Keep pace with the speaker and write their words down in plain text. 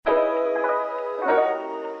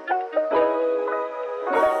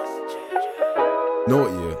know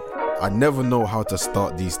what, yeah? I never know how to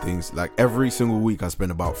start these things. Like every single week I spend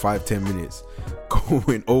about 5-10 minutes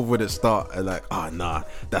going over the start and like, nah,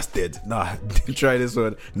 that's dead. Nah, try this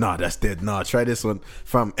one. Nah, that's dead. Nah, try this one.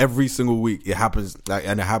 Fam, every single week it happens, like,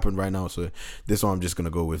 and it happened right now. So this one I'm just gonna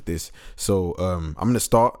go with this. So I'm gonna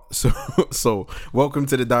start. So welcome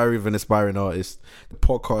to the Diary of an Aspiring Artist, the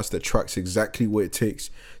podcast that tracks exactly what it takes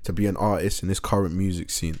to be an artist in this current music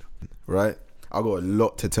scene. Right? I got a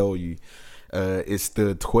lot to tell you. It's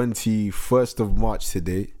the 21st of March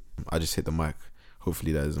today. I just hit the mic.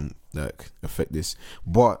 Hopefully that doesn't affect this.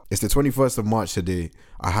 But it's the 21st of March today.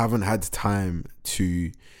 I haven't had time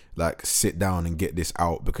to sit down and get this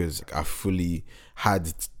out because I fully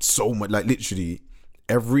had so much, literally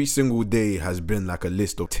every single day has been like a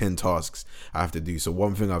list of 10 tasks I have to do. So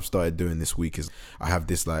one thing I've started doing this week is I have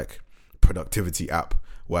this productivity app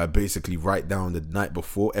where I basically write down the night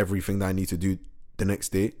before everything that I need to do the next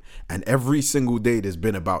day, and every single day there's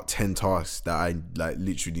been about 10 tasks that I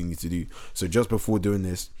literally need to do. So just before doing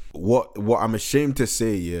this, what I'm ashamed to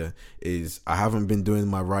say is I haven't been doing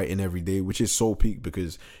my writing every day, which is so peak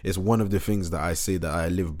because it's one of the things that I say that I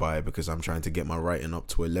live by because I'm trying to get my writing up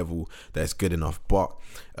to a level that's good enough. But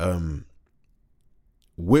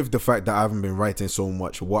with the fact that I haven't been writing so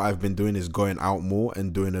much, what I've been doing is going out more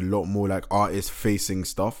and doing a lot more artist facing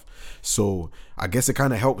stuff. So I guess it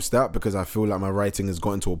kind of helps that because I feel like my writing has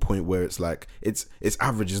gotten to a point where it's it's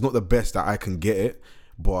average. It's not the best that I can get it,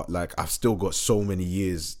 but I've still got so many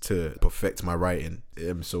years to perfect my writing.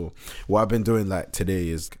 So what I've been doing today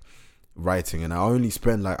is writing, and I only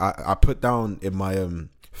spend I put down in my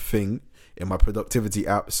thing in my productivity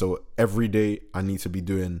app. So every day I need to be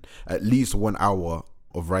doing at least 1 hour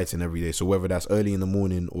of writing every day. So whether that's early in the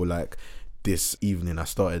morning or this evening, I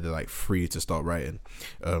started at 3 to start writing,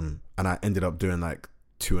 and I ended up doing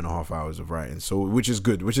 2.5 hours of writing, so which is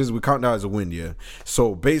good, we count that as a win. Yeah,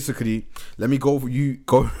 so basically let me go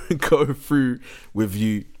through with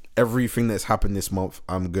you everything that's happened this month.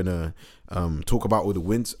 I'm gonna talk about all the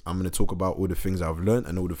wins, I'm gonna talk about all the things I've learned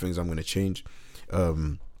and all the things I'm gonna change.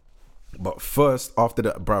 But first, after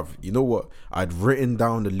that, bruv, you know what? I'd written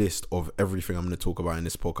down the list of everything I'm going to talk about in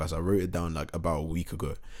this podcast. I wrote it down about a week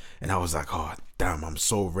ago. And I was like, oh, damn, I'm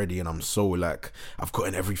so ready. And I'm so I've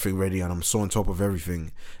gotten everything ready and I'm so on top of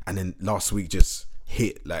everything. And then last week just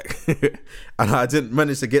hit and I didn't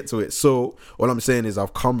manage to get to it. So all I'm saying is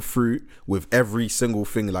I've come through with every single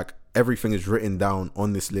thing. Everything is written down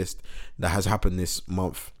on this list that has happened this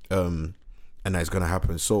month. And that's going to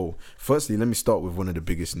happen. So firstly, let me start with one of the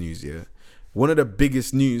biggest news. Yeah, one of the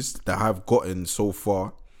biggest news that I've gotten so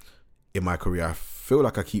far in my career. I feel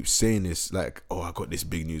like I keep saying this, I got this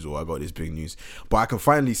big news or I got this big news, but I can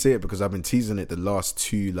finally say it because I've been teasing it the last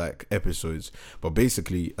 2 episodes. But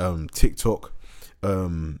basically, TikTok,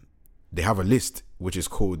 they have a list which is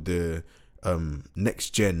called the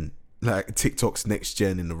next gen, TikTok's next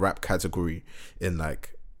gen in the rap category in the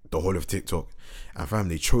whole of TikTok. And fam,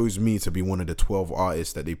 they chose me to be one of the 12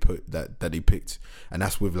 artists that they they picked, and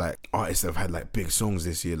that's with artists that have had big songs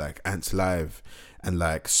this year, Ants Live and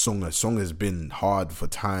Songer. Songer's been hard for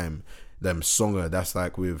time. Them Songer, that's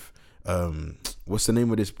with what's the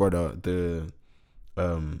name of this brother?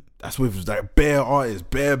 That's with bare artists,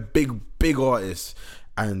 bare big artists,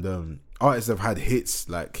 and artists have had hits.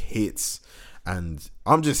 And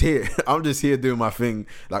I'm just here doing my thing.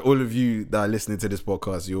 All of you that are listening to this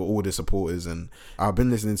podcast, you're all the supporters, and I've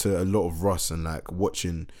been listening to a lot of Russ and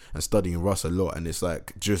watching and studying Russ a lot, and it's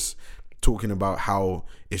just talking about how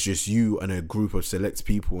it's just you and a group of select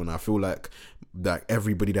people, and I feel like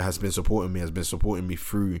everybody that has been supporting me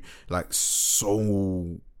through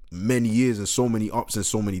so many years and so many ups and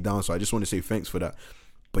so many downs. So I just want to say thanks for that.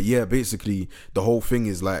 But yeah, basically the whole thing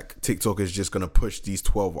is TikTok is just going to push these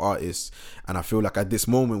 12 artists. And I feel at this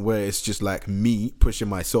moment where it's just me pushing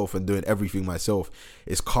myself and doing everything myself,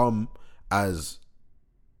 it's come as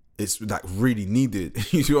it's really needed.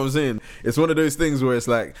 You see what I'm saying? It's one of those things where it's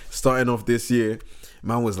starting off this year,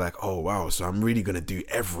 man was oh wow, so I'm really going to do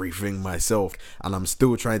everything myself. And I'm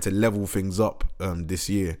still trying to level things up this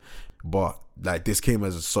year. But this came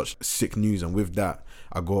as such sick news. And with that,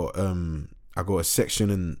 I got a section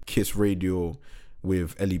in Kiss Radio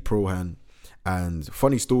with Ellie Prohan. And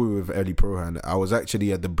funny story with Ellie Prohan, I was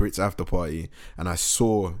actually at the Brits after party and I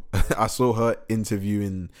saw her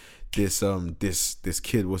interviewing this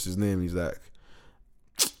kid. What's his name? He's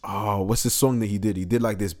what's the song that he did? He did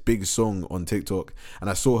this big song on TikTok, and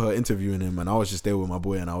I saw her interviewing him, and I was just there with my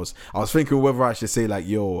boy, and I was thinking whether I should say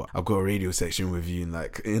yo, I've got a radio section with you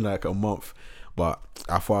in a month, but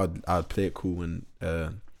I thought I'd play it cool. And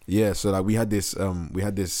yeah, so we had this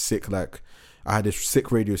sick I had this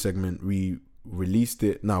sick radio segment. We released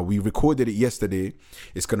it. Now, we recorded it yesterday.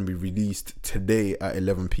 It's going to be released today at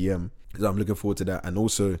 11 p.m. So I'm looking forward to that. And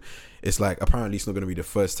also, it's like, apparently it's not going to be the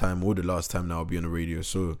first time or the last time that I'll be on the radio.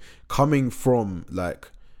 So coming from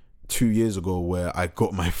like 2 years ago where I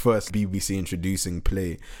got my first BBC introducing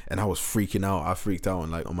play and I was freaking out. I freaked out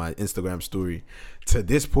on my Instagram story, to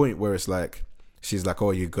this point where it's like, she's like,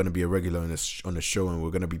 oh, you're going to be a regular on the show and we're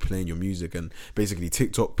going to be playing your music. And basically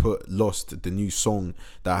TikTok put Lost, the new song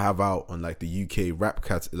that I have out, on like the UK rap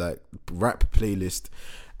playlist,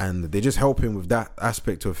 and they're just helping with that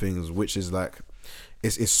aspect of things, which is like,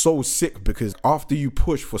 it's so sick, because after you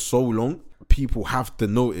push for so long, people have to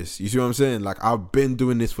notice. You see what I'm saying? Like, I've been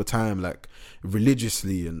doing this for time, like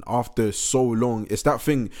religiously, and after so long, it's that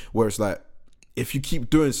thing where it's like, if you keep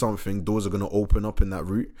doing something, doors are going to open up in that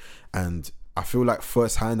route. And I feel like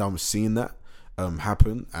firsthand I'm seeing that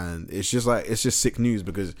happen, and it's just sick news,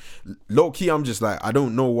 because low key I'm just like, I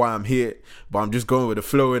don't know why I'm here, but I'm just going with the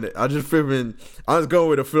flow in it. I'm just going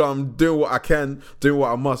with the flow. I'm doing what I can, doing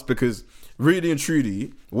what I must, because really and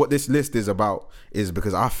truly, what this list is about is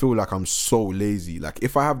because I feel like I'm so lazy. Like,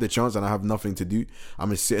 if I have the chance and I have nothing to do, I'm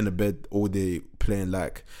gonna sit in the bed all day playing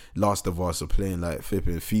like Last of Us, or playing like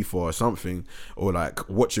flipping FIFA or something, or like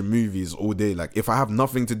watching movies all day. Like, if I have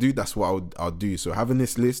nothing to do, that's what I'll do. So having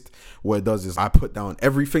this list, what it does is I put down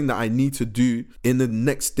everything that I need to do in the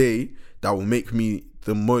next day that will make me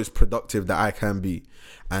the most productive that I can be.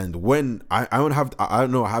 And when I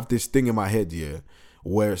have this thing in my head, yeah,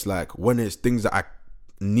 where it's like, when there's things that I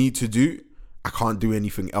need to do, I can't do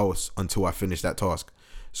anything else until I finish that task.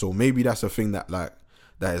 So maybe that's a thing that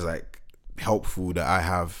is like helpful that I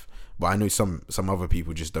have, but I know some other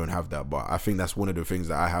people just don't have that. But I think that's one of the things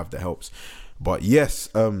that I have that helps. But yes,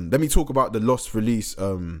 let me talk about the Lost release.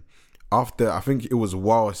 After, I think it was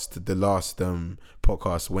whilst the last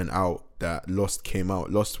podcast went out, that Lost came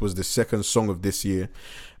out. Lost was the second song of this year,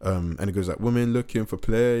 and it goes like, women looking for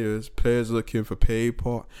players looking for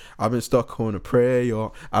paper, I've been stuck on a prayer,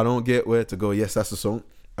 I don't get where to go. Yes, that's the song.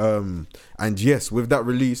 And yes, with that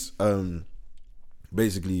release,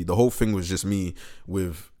 basically the whole thing was just me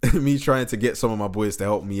with me trying to get some of my boys to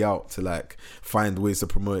help me out to like find ways to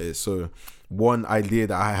promote it. So one idea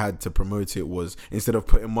that I had to promote it was, instead of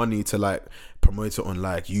putting money to like promote it on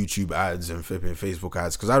like YouTube ads and flipping Facebook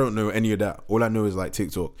ads, because I don't know any of that. All I know is like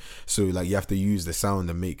TikTok. So like, you have to use the sound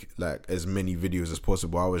and make like as many videos as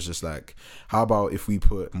possible. I was just like, how about if we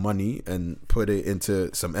put money and put it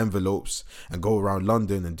into some envelopes and go around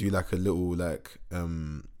London and do like a little like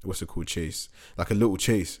what's it called, chase, like a little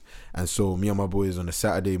chase. And so me and my boys on a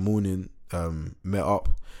Saturday morning met up,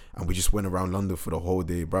 and we just went around London for the whole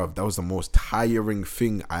day, bruv. That was the most tiring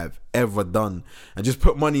thing I've ever done. And just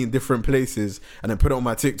put money in different places and then put it on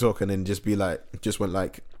my TikTok, and then just went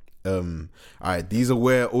like, all right, these are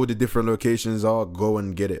where all the different locations are, go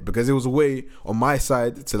and get it. Because it was a way on my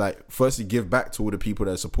side to like, firstly give back to all the people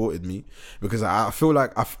that supported me, because I feel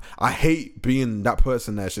like I hate being that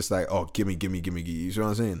person that's just like, oh, gimme, you see what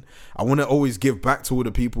I'm saying? I want to always give back to all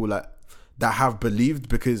the people like that have believed,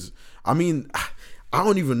 because I mean, I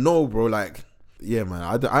don't even know, bro. Like, yeah, man,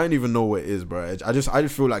 I don't even know what it is, bro. I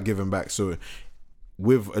just feel like giving back. So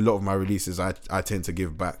with a lot of my releases, I tend to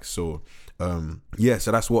give back. So yeah,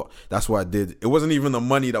 so that's what I did. It wasn't even the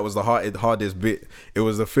money that was the hardest bit. It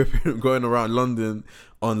was the flipping going around London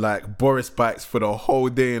on like Boris bikes for the whole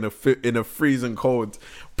day in a freezing cold,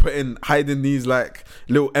 hiding these like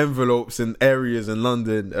little envelopes in areas in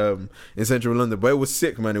London, in central London. But it was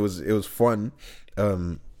sick, man. It was fun.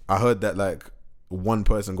 I heard that like one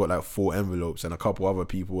person got like 4 envelopes, and a couple other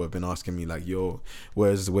people have been asking me like, yo,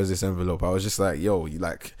 where's this envelope? I was just like, yo,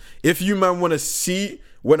 like, if you man want to see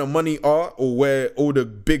where the money are or where all the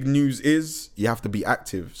big news is, you have to be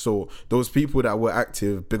active. So those people that were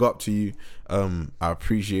active, big up to you. I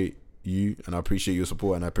appreciate you, and I appreciate your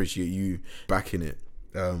support, and I appreciate you backing it.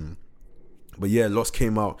 But yeah, Lost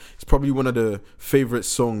came out. It's probably one of the favorite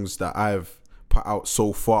songs that I've put out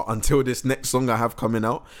so far until this next song I have coming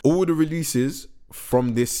out. All the releases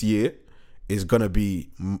from this year is gonna be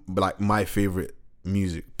like my favorite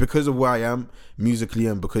music, because of where I am musically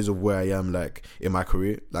and because of where I am like in my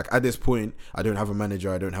career. Like, at this point, I don't have a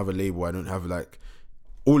manager, I don't have a label, I don't have like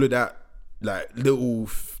all of that like little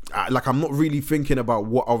like, I'm not really thinking about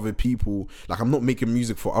what other people, like, I'm not making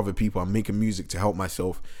music for other people. I'm making music to help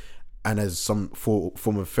myself and as some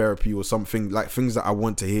form of therapy or something, like things that I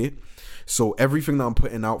want to hear. So everything that I'm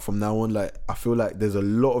putting out from now on, like, I feel like there's a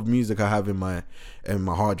lot of music I have in my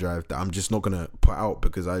hard drive that I'm just not gonna put out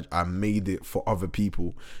because I made it for other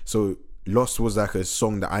people. So Lost was like a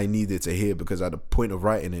song that I needed to hear, because at the point of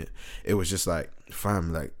writing it, it was just like,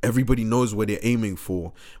 fam, like everybody knows what they're aiming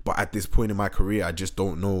for, but at this point in my career, I just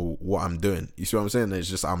don't know what I'm doing. You see what I'm saying? It's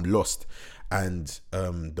just, I'm lost. And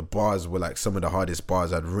the bars were like some of the hardest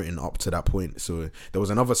bars I'd written up to that point. So there was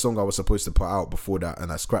another song I was supposed to put out before that,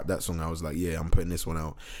 and I scrapped that song. I was like, yeah, I'm putting this one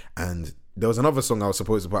out. And there was another song I was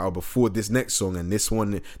supposed to put out before this next song, and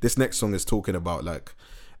this next song is talking about like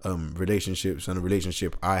relationships, and a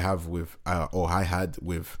relationship I have with or I had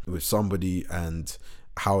with somebody, and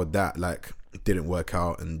how that like didn't work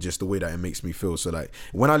out, and just the way that it makes me feel. So like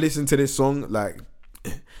when I listen to this song, like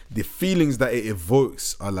the feelings that it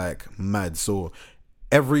evokes are like mad. So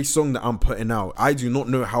every song that I'm putting out, I do not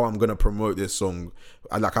know how I'm gonna promote this song.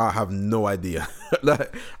 I have no idea.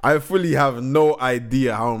 Like I fully have no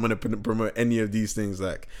idea how I'm gonna promote any of these things.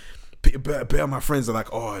 Like better my friends are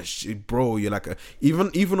like, oh shit, bro, you're like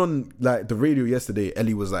even on like the radio yesterday,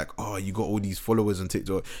 Ellie was like, oh, you got all these followers on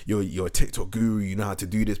TikTok, you're a TikTok guru, you know how to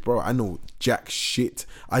do this. Bro, I know jack shit.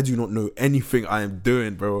 I do not know anything I am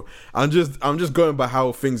doing, bro. I'm just going by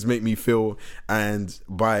how things make me feel and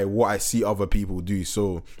by what I see other people do.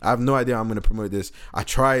 So I have no idea how I'm gonna promote this. I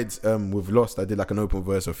tried with Lost, I did like an open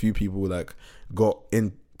verse. A few people like got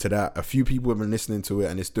in to that. A few people have been listening to it,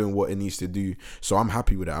 and it's doing what it needs to do. So I'm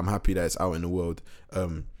happy with it. I'm happy that it's out in the world.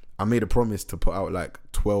 I made a promise to put out like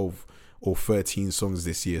 12 or 13 songs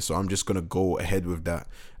this year, so I'm just gonna go ahead with that.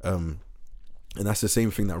 And that's the same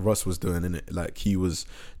thing that Russ was doing, innit? Like he was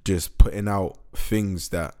just putting out things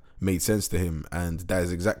that made sense to him, and that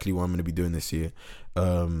is exactly what I'm gonna be doing this year.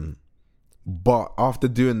 But after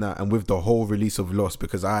doing that, and with the whole release of Lost,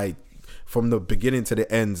 because from the beginning to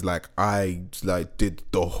the end, like I like did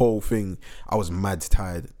the whole thing, I was mad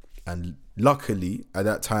tired. And luckily at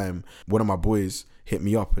that time, one of my boys hit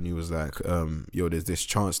me up and he was like, yo, there's this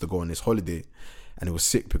chance to go on this holiday. And it was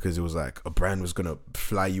sick because it was like a brand was gonna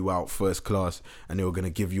fly you out first class, and they were gonna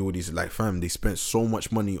give you all these, like, fam, they spent so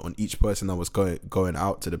much money on each person that was going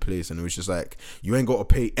out to the place, and it was just like, you ain't gotta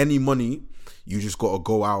pay any money, you just gotta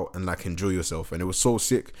go out and like enjoy yourself. And it was so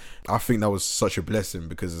sick. I think that was such a blessing,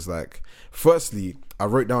 because it's like, firstly, I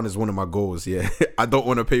wrote down as one of my goals, yeah, I don't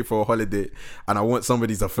want to pay for a holiday, and I want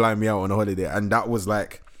somebody to fly me out on a holiday. And that was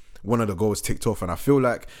like one of the goals ticked off. And I feel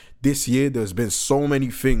like this year there's been so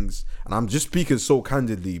many things, and I'm just speaking so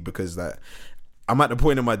candidly because like I'm at the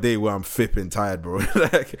point in my day where I'm flipping tired, bro.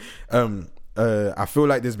 Like I feel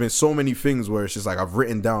like there's been so many things where it's just like I've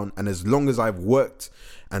written down, and as long as I've worked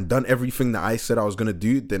and done everything that I said I was gonna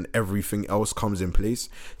do, then everything else comes in place.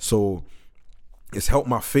 So it's helped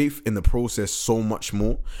my faith in the process so much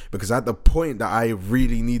more, because at the point that I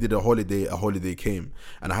really needed a holiday came,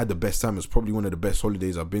 and I had the best time. It was probably one of the best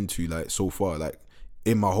holidays I've been to, like, so far, like,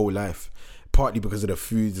 in my whole life. Partly because of the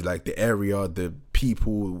food, like the area, the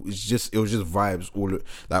people. It was just vibes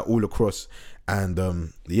all across.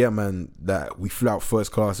 And yeah, man, that we flew out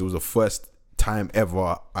first class. It was the first time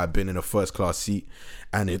ever I've been in a first class seat,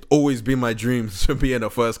 and it's always been my dream to be in a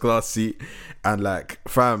first class seat. And like,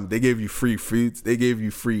 fam, they gave you free food, they gave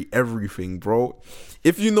you free everything, bro.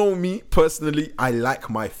 If you know me personally, I like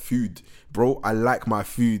my food, bro. I like my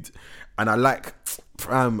food, and I like,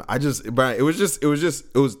 fam, it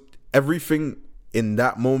was everything in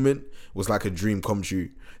that moment was like a dream come true.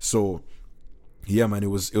 So yeah, man, it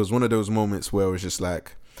was one of those moments where it was just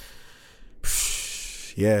like,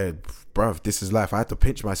 yeah, bruv, this is life. I had to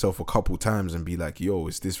pinch myself a couple times and be like, yo,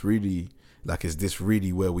 is this really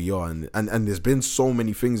where we are? And there's been so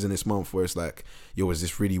many things in this month where it's like, yo, is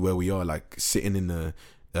this really where we are? Like sitting in a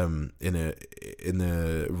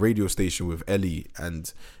radio station with Ellie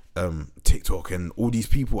and TikTok and all these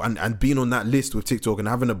people, and being on that list with TikTok and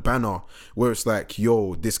having a banner where it's like,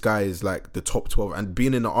 yo, this guy is like the top 12, and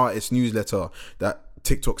being in the artist newsletter that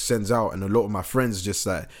TikTok sends out, and a lot of my friends just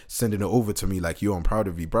like sending it over to me like, yo, I'm proud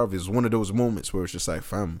of you, bruv. It's one of those moments where it's just like,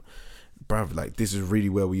 fam, bruv, like this is really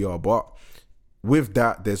where we are. But with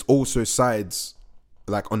that, there's also sides,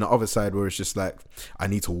 like on the other side, where it's just like, I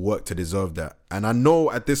need to work to deserve that. And I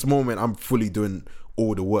know at this moment I'm fully doing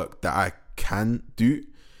all the work that I can do.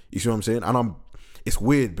 You see what I'm saying? And it's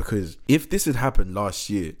weird because if this had happened last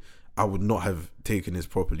year, I would not have taken this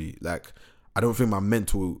properly. Like, I don't think my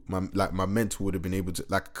mental would have been able to,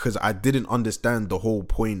 like, because I didn't understand the whole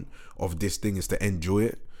point of this thing is to enjoy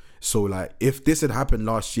it. So like, if this had happened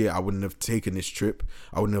last year, I wouldn't have taken this trip.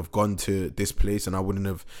 I wouldn't have gone to this place, and I wouldn't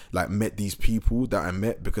have like met these people that I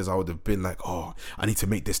met, because I would have been like, oh, I need to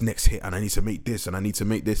make this next hit, and I need to make this, and I need to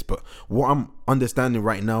make this. But what I'm understanding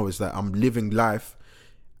right now is that I'm living life,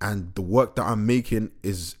 and the work that I'm making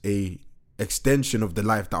is a extension of the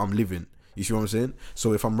life that I'm living. You see what I'm saying?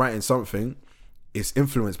 So if I'm writing something, it's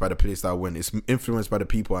influenced by the place that I went. It's influenced by the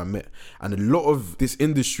people I met. And a lot of this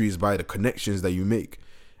industry is by the connections that you make.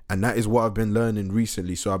 And that is what I've been learning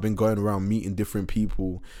recently. So I've been going around meeting different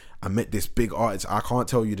people. I met this big artist. I can't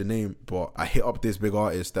tell you the name, but I hit up this big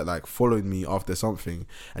artist that like followed me after something,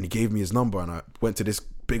 and he gave me his number, and I went to this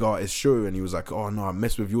big artist show, and he was like, oh no, I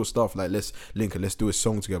messed with your stuff. Like, let's link and let's do a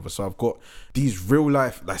song together. So I've got these real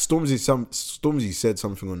life, like Stormzy said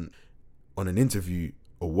something on an interview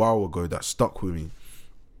a while ago that stuck with me.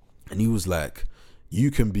 And he was like,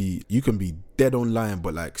 you can be dead online,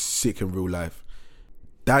 but like sick in real life.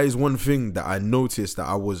 That is one thing that I noticed, that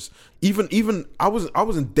I was I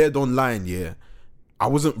wasn't dead online, yeah. I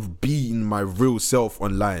wasn't being my real self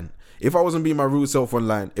online. If I wasn't being my real self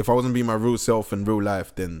online, if I wasn't being my real self in real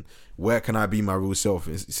life, then where can I be my real self?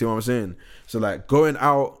 You see what I'm saying? So like going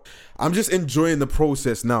out, I'm just enjoying the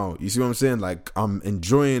process now. You see what I'm saying? Like I'm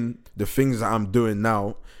enjoying the things that I'm doing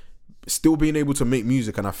now, still being able to make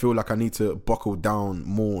music, and I feel like I need to buckle down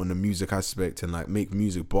more on the music aspect and like make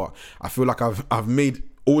music. But I feel like I've made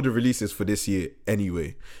all the releases for this year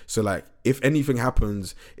anyway. So like if anything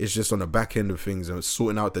happens, it's just on the back end of things and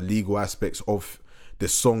sorting out the legal aspects of the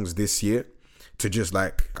songs this year to just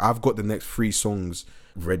like, I've got the next 3 songs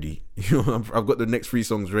ready. You know, I've got the next 3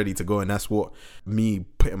 songs ready to go, and that's what me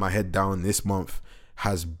putting my head down this month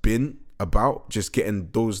has been about, just getting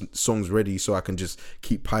those songs ready so I can just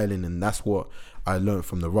keep piling. And that's what I learned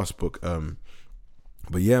from the Rust book.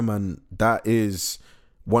 But yeah, man, that is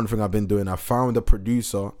one thing I've been doing. I found a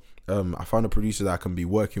producer that I can be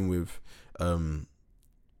working with on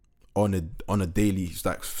a daily. He's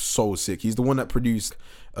like so sick. He's the one that produced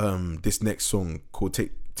this next song called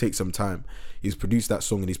Take Some Time. He's produced that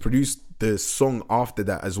song, and he's produced the song after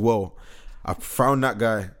that as well. I found that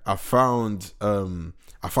guy. I found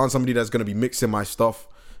somebody that's gonna be mixing my stuff.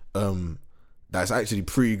 That's actually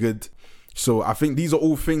pretty good. So I think these are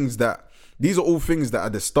all things that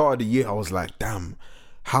at the start of the year I was like, damn,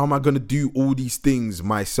 how am I going to do all these things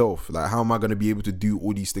myself? Like, how am I going to be able to do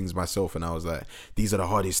all these things myself? And I was like, these are the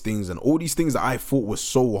hardest things. And all these things that I thought was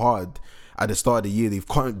so hard at the start of the year,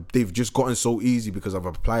 they've just gotten so easy because I've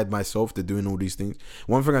applied myself to doing all these things.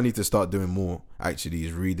 One thing I need to start doing more actually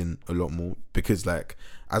is reading a lot more, because like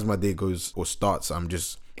as my day goes or starts,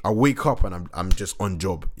 I wake up and I'm just on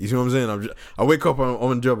job. You see what I'm saying? I wake up, I'm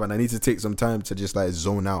on job, and I need to take some time to just like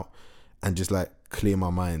zone out and just like clear my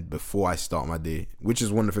mind before I start my day, which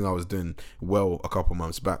is one thing I was doing well a couple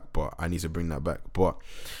months back, but I need to bring that back. But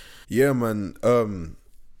yeah, man,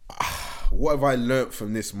 what have I learnt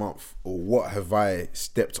from this month, or what have I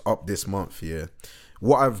stepped up this month? Yeah,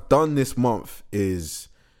 what I've done this month is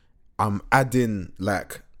I'm adding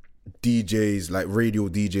like DJs, like radio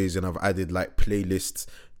DJs, and I've added like playlists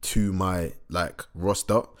to my like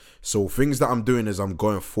roster. So things that I'm doing as I'm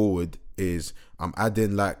going forward is I'm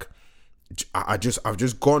adding like, I've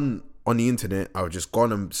just gone on the internet. I've just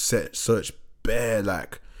gone and searched bare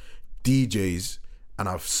like DJs, and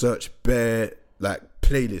I've searched bare like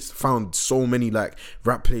playlists, found so many like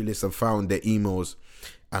rap playlists, and found their emails,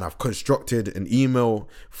 and I've constructed an email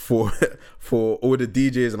for all the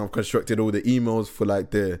DJs, and I've constructed all the emails for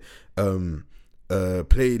like the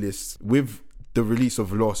playlists with the release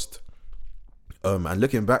of Lost. And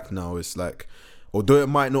looking back now, it's like, although it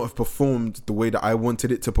might not have performed the way that I wanted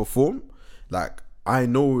it to perform, like I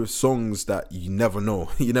know songs that you never know.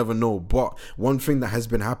 But one thing that has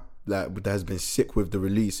been that has been sick with the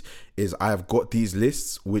release is I've got these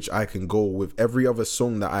lists which I can go with every other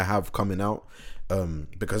song that I have coming out,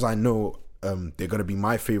 because I know they're gonna be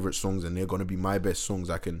my favorite songs, and they're gonna be my best songs.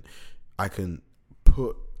 I can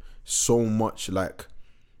put so much like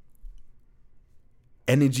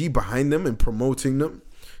energy behind them and promoting them.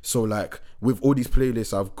 So like with all these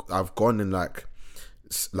playlists, I've gone and like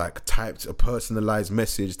typed a personalized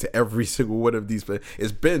message to every single one of these.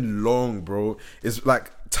 It's been long, bro. It's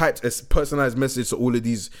like typed a personalized message to all of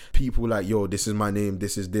these people, like, yo, this is my name,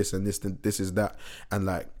 this is this, and this is that, and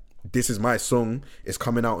like, this is my song, it's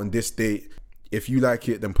coming out on this date. If you like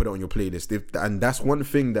it, then put it on your playlist. And that's one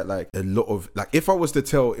thing that like a lot of like, if I was to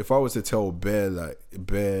tell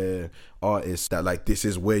bare artists that like this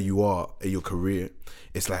is where you are in your career,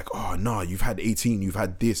 it's like, oh no, you've had 18, you've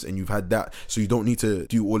had this, and you've had that, so you don't need to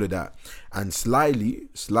do all of that. And slyly,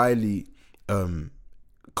 a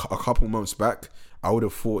couple months back, I would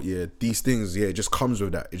have thought, yeah, these things, yeah, it just comes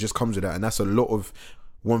with that. And that's a lot of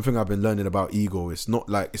one thing I've been learning about ego. It's not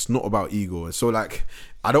about ego. And so like,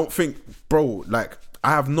 I don't think, bro, like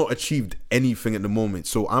I have not achieved anything at the moment.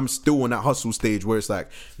 So I'm still on that hustle stage where it's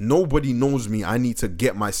like, nobody knows me. I need to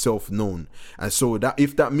get myself known. And so that,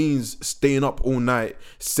 if that means staying up all night,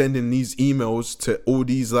 sending these emails to all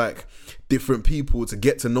these like different people to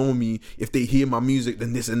get to know me. If they hear my music,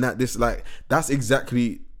 then this and that, this, like, that's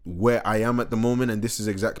exactly where I am at the moment, and this is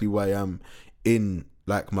exactly where I am in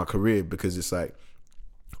like my career, because it's like,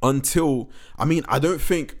 until, I mean, I don't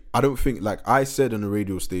think like I said on the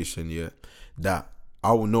radio station, yeah, that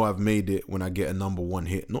I will know I've made it when I get a number one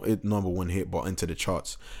hit, not a number one hit, but into the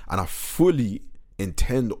charts. And I fully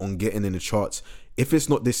intend on getting in the charts. If it's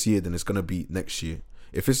not this year, then it's gonna be next year.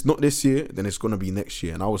 If it's not this year, then it's gonna be next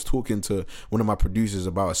year. And I was talking to one of my producers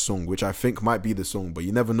about a song, which I think might be the song, but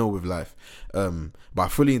you never know with life. But I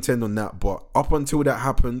fully intend on that. But up until that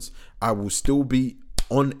happens, I will still be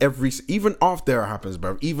on every, even after it happens,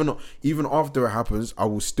 bro. Even after it happens, I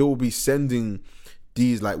will still be sending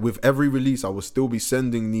these, like, with every release, I will still be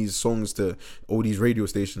sending these songs to all these radio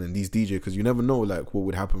stations and these DJ, because you never know like what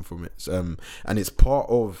would happen from it. And it's part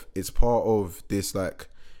of this like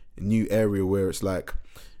new area where it's like,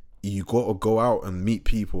 you gotta go out and meet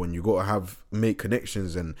people, and you gotta make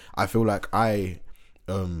connections. And I feel like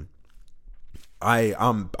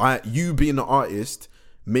you being an artist,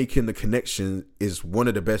 making the connection is one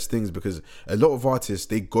of the best things, because a lot of artists,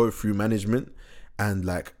 they go through management, and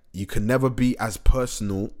like, you can never be as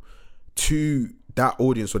personal to that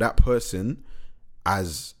audience or that person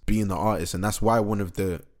as being the artist. And that's why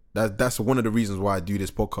that's one of the reasons why I do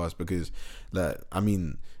this podcast, because like, I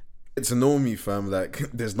mean, get to know me, fam. Like,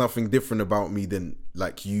 there's nothing different about me than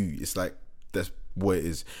like you. It's like, that's what it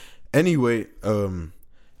is. Anyway,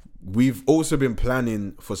 we've also been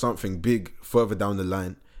planning for something big further down the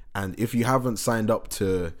line. And if you haven't signed up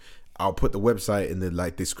to, I'll put the website in the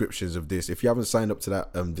like descriptions of this. If you haven't signed up to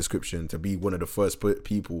that description to be one of the first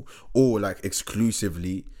people, or like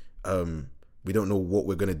exclusively, we don't know what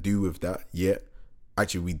we're gonna do with that yet.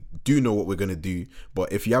 Actually, we do know what we're gonna do,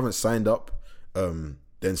 but if you haven't signed up,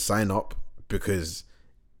 then sign up, because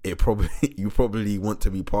you probably want to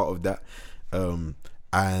be part of that.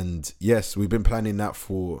 And yes, we've been planning that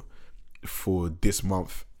for this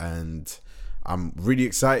month, and I'm really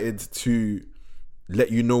excited to let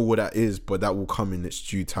you know what that is, but that will come in its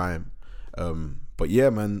due time. But yeah,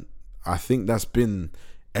 man, I think that's been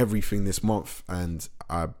everything this month, and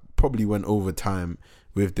I probably went over time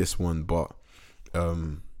with this one, but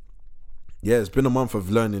yeah, it's been a month of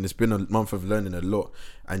learning. It's been a month of learning a lot,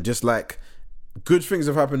 and just like, good things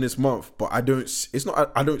have happened this month, but I don't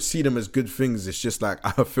see them as good things. It's just like,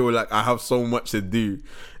 I feel like I have so much to do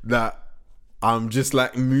that I'm just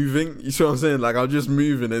like moving. You see what I'm saying? Like, I'm just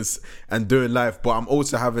moving and doing life, but I'm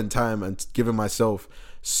also having time and giving myself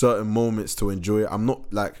certain moments to enjoy it. I'm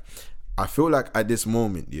not like, I feel like at this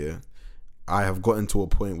moment, yeah, I have gotten to a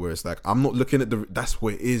point where it's like, I'm not looking at that's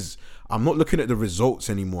what it is. I'm not looking at the results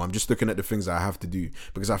anymore. I'm just looking at the things that I have to do,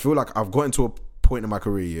 because I feel like I've gotten to a point in my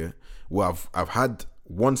career, yeah, where I've had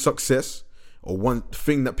one success, or one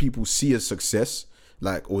thing that people see as success,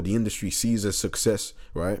 like, or the industry sees as success,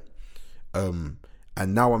 right? And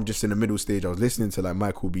now I'm just in the middle stage. I was listening to like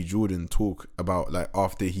Michael B. Jordan talk about like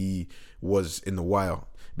after he was in The Wire.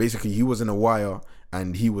 Basically, he was in The Wire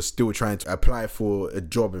and he was still trying to apply for a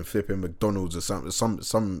job in flipping McDonald's or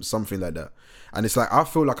something like that. And it's like, I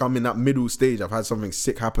feel like I'm in that middle stage. I've had something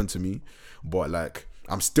sick happen to me, but like,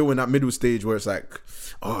 I'm still in that middle stage where it's like,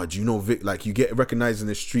 oh, do you know Vic? Like, you get recognized in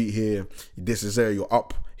the street here. This is there. You're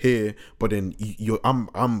up here, but then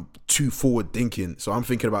I'm too forward thinking. So I'm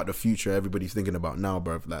thinking about the future. Everybody's thinking about now,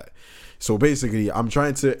 bruv. Like, so basically, I'm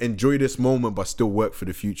trying to enjoy this moment, but still work for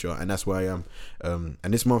the future, and that's where I am.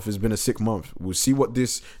 And this month has been a sick month. We'll see what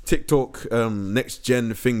this TikTok next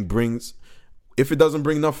gen thing brings. If it doesn't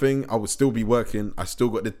bring nothing, I will still be working. I still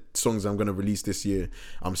got the songs I'm gonna release this year.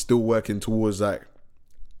 I'm still working towards like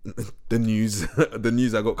the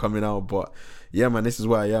news I got coming out. But yeah, man, this is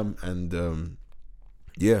where I am. And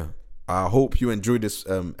yeah, I hope you enjoyed this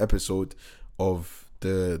episode of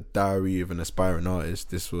the Diary of an Aspiring Artist.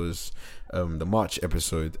 This was the March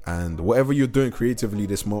episode, and whatever you're doing creatively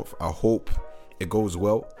this month, I hope it goes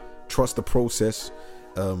well. Trust the process.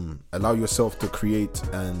 Allow yourself to create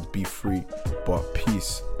and be free. But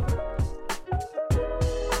peace.